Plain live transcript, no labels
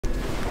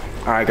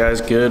Alright guys,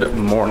 good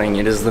morning.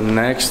 It is the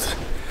next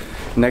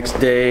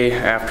day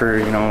after,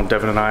 you know,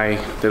 Devon and I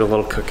did a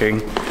little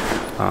cooking.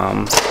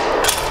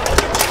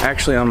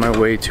 Actually on my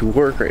way to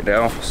work right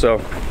now, so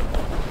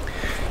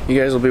you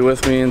guys will be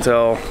with me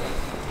until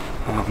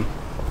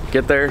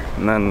get there,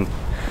 and then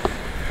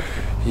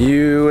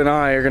you and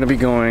I are gonna be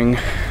going,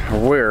 or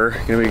we're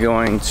gonna be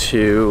going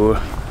to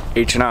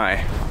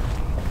H&I.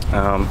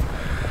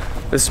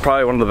 This is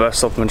probably one of the best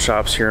supplement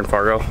shops here in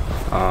Fargo.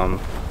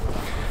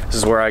 This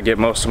is where I get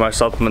most of my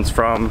supplements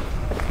from.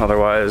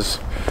 Otherwise,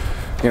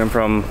 get them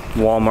from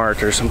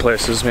Walmart or some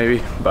places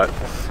maybe, but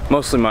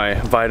mostly my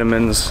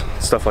vitamins,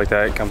 stuff like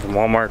that, come from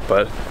Walmart.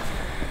 But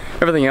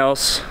everything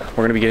else,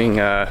 we're gonna be getting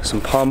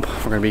some pump,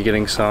 we're gonna be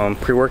getting some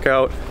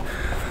pre-workout,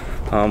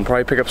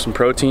 probably pick up some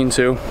protein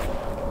too,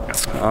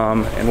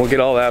 and we'll get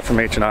all that from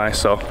H&I.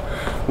 So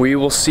we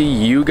will see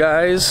you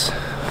guys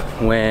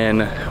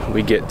when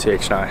we get to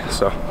H&I.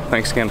 So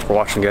thanks again for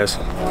watching, guys.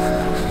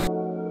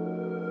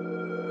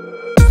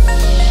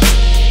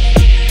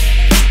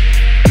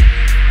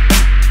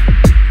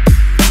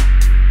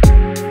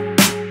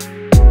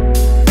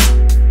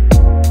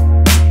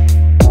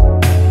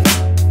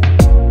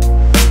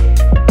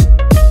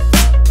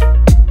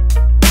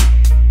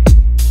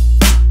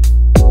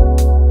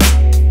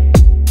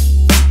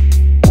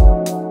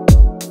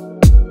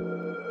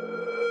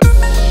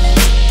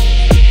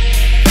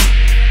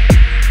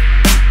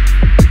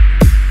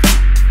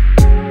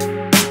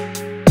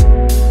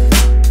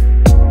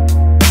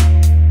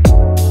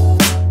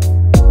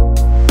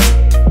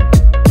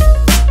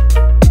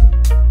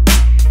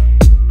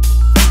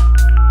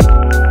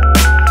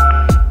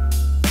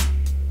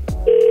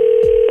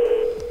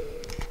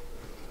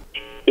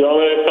 You want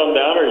me to come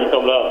down or are you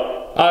coming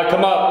up?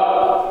 Come up.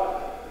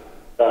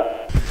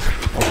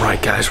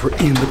 Alright guys, we're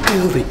in the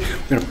building.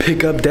 We're gonna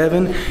pick up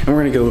Devon and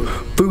we're gonna go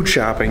food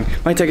shopping.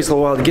 Might take us a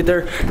little while to get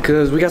there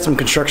because we got some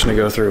construction to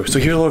go through. So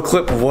here's a little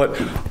clip of what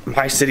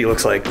my city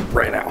looks like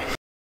right now.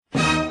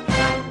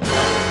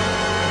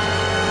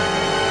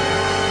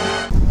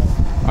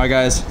 Alright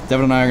guys,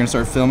 Devon and I are gonna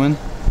start filming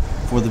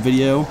for the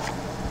video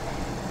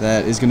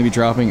that is gonna be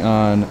dropping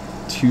on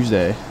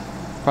Tuesday.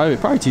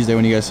 Probably Tuesday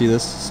when you guys see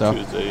this. So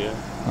Tuesday, yeah.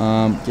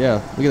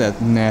 Yeah, look at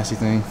that nasty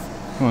thing.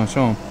 Come on,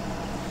 show them.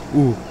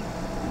 Ooh.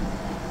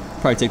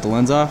 Probably take the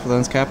lens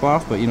cap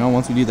off, but you know,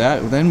 once we do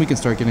that, then we can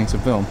start getting some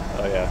film.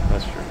 Oh yeah,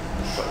 that's true.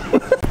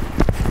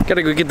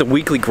 Gotta go get the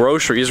weekly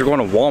groceries. We're going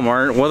to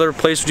Walmart. What other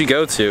place would you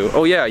go to?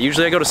 Oh yeah,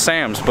 usually I go to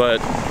Sam's,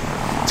 but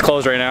it's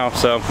closed right now,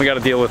 so we gotta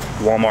deal with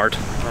Walmart.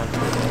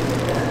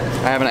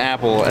 I have an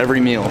apple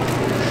every meal.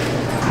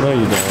 No,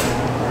 you don't.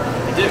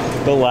 I do.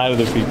 Don't lie to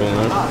the people,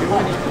 man.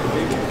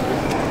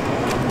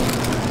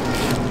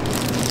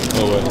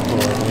 Oh wait,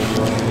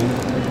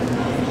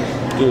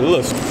 dude, it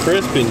looks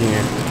crisp in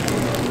here.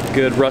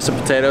 Good russet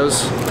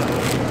potatoes.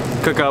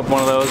 Cook up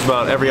one of those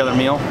about every other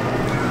meal. Oh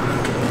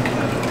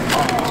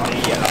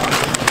yeah.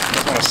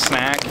 Want a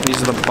snack?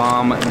 These are the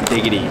bomb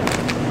diggity.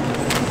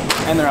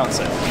 And they're on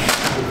sale.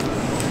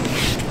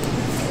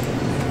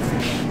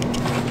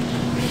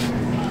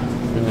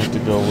 We're gonna have to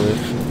go with.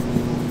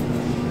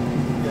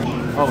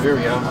 Oh, here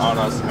we go. Oh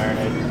no, it's the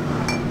marinade.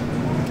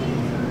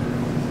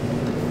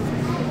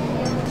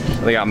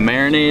 They got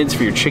marinades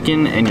for your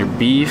chicken and your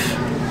beef.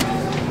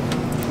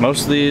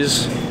 Most of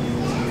these,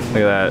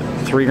 look at that,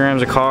 3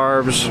 grams of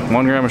carbs,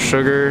 1 gram of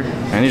sugar,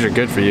 and these are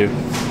good for you.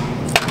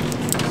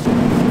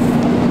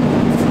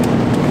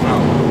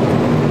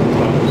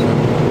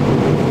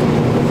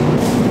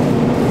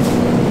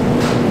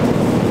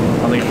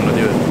 I think I'm gonna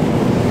do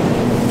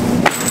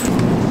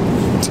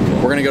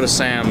it. We're gonna go to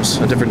Sam's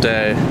a different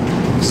day,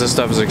 because this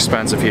stuff is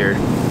expensive here.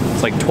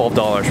 It's like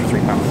 $12 for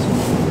 3 pounds.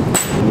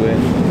 Do it.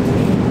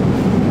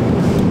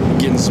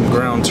 Getting some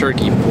ground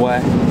turkey,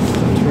 boy.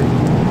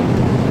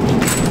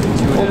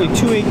 Only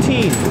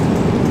 $2.18.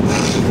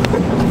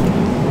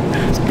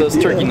 Those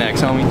turkey necks,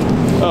 homie.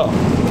 Oh.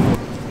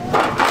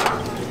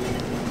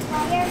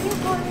 Why are you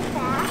going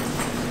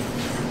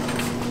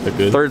fast? They're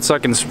good.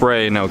 30-second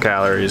spray, no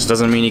calories.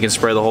 Doesn't mean you can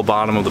spray the whole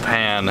bottom of the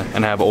pan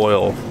and have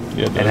oil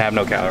and have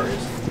no calories.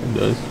 It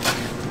does.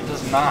 It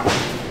does not.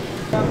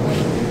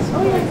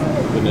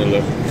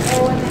 Vanilla. A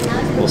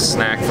little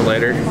snack for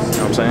later, you know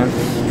what I'm saying?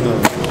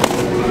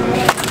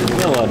 You're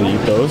not allowed to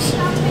eat those.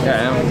 Yeah, I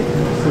am.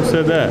 Who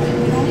said that?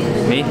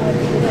 Me?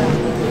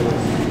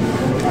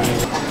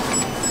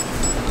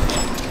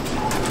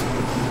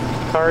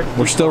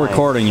 We're still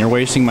recording. You're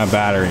wasting my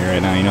battery right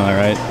now. You know that,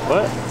 right?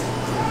 What?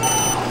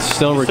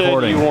 Still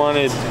recording. You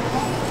wanted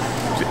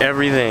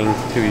everything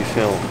to be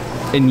filmed.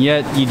 And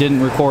yet you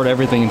didn't record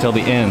everything until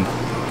the end.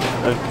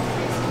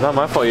 Not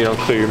my fault you don't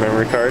clear your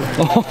memory card.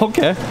 Oh,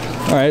 okay.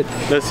 All right.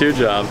 That's your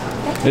job.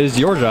 It is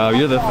your job.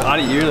 You're the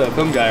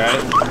film guy,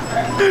 right?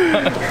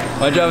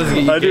 My job is to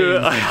get you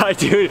I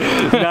do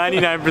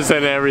 99%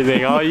 of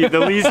everything. The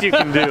least you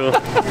can do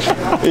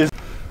is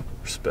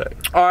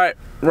respect. All right,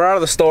 we're out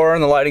of the store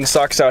and the lighting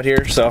sucks out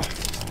here, so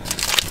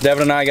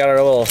Devon and I got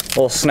our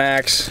little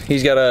snacks.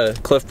 He's got a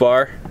Cliff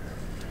Bar.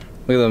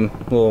 Look at them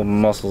little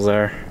muscles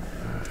there.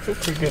 Feel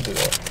pretty good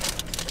today.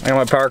 I got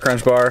my Power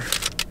Crunch bar.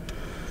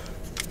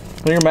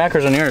 What are your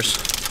macros on yours?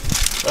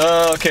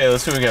 Okay,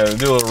 let's see what we got.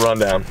 Do a little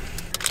rundown.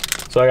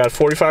 So I got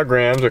 45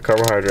 grams of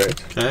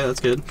carbohydrates. Okay, that's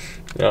good.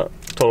 Yeah.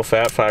 Total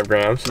fat 5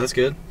 grams. That's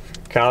good.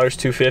 Calories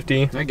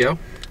 250. There you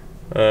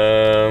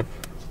go.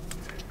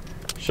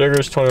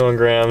 Sugars 21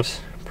 grams.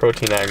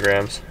 Protein 9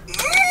 grams.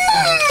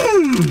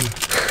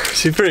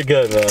 She's pretty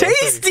good, man.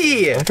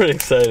 Tasty! I'm pretty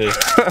excited.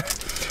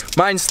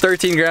 Mine's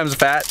 13 grams of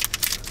fat,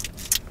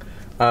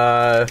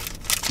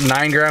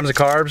 9 grams of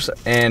carbs,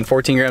 and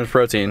 14 grams of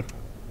protein,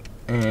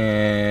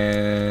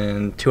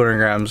 and 200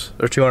 grams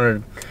or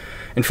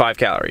 205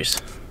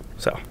 calories.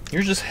 So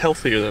You're just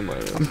healthier than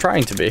mine. I'm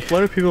trying to be. Why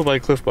do people buy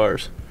Cliff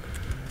Bars?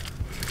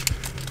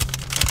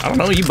 I don't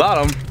know. You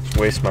bought them.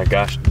 Waste my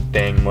gosh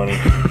dang money.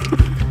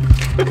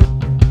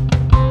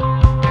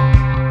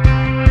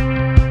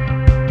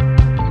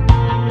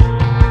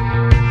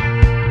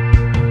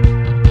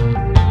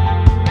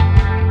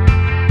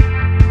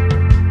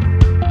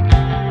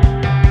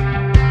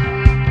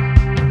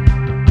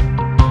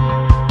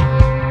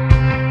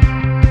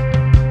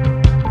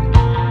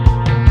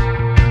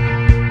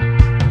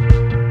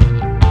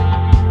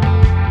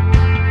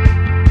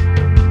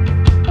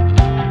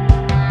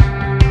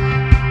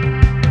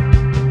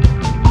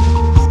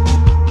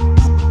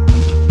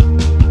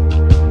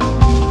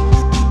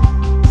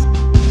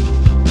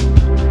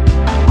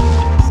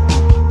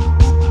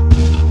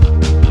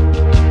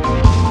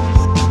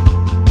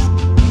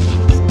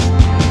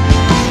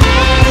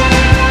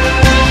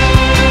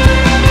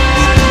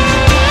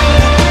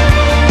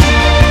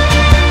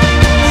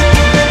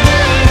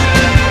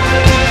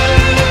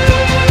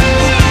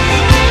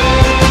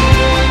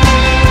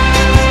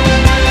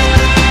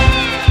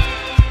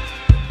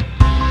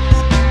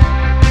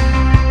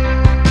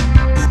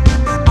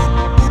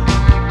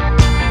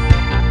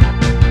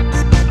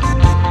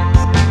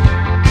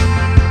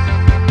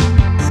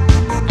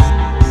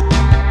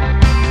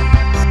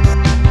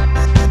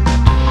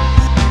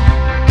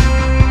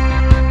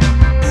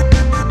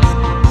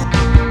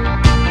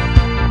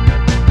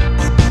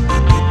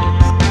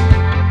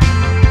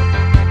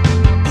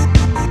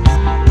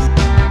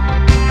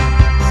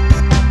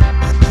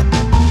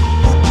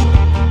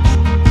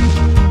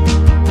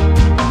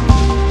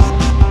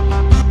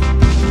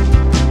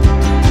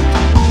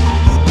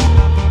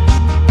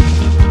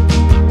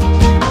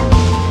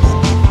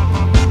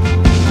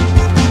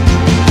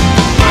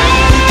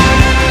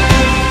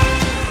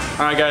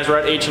 Guys, we're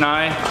at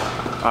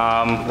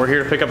H&I. We're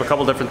here to pick up a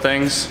couple different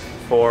things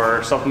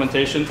for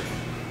supplementation.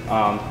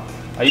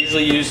 I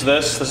usually use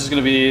this. This is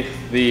going to be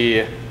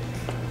the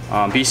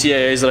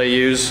BCAAs that I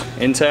use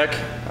in Tech.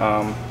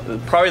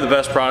 Probably the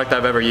best product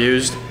I've ever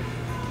used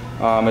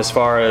as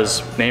far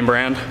as name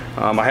brand.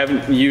 I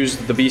haven't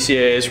used the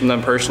BCAAs from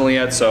them personally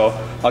yet, so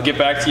I'll get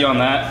back to you on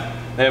that.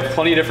 They have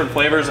plenty of different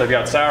flavors. I've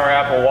got sour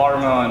apple,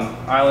 watermelon,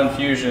 island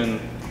fusion,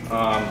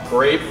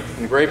 grape.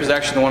 And grape is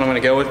actually the one I'm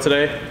going to go with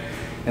today.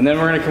 And then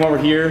we're going to come over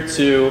here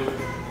to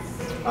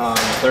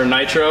their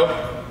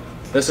Nitro.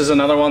 This is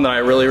another one that I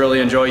really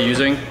enjoy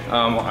using.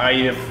 I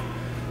have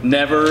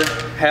never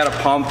had a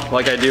pump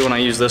like I do when I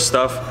use this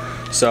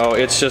stuff. So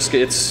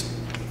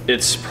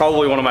it's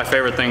probably one of my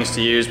favorite things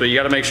to use, but you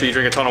got to make sure you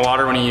drink a ton of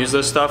water when you use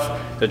this stuff.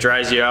 That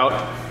dries you out.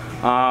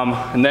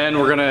 And then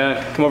we're going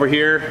to come over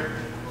here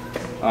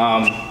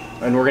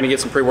and we're going to get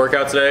some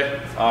pre-workout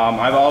today.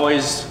 I've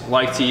always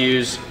liked to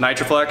use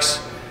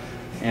MetroFlex.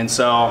 And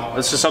so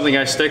it's just something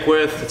I stick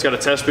with. It's got a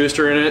test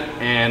booster in it,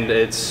 and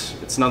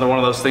it's another one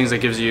of those things that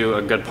gives you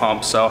a good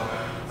pump. So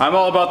I'm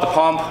all about the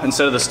pump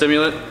instead of the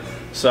stimulant.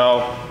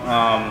 So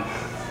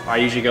I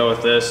usually go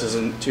with this.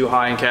 Isn't too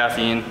high in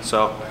caffeine.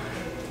 So,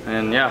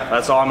 and yeah,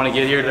 that's all I'm gonna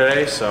get here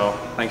today. So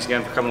thanks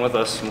again for coming with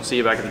us, and we'll see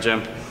you back at the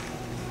gym.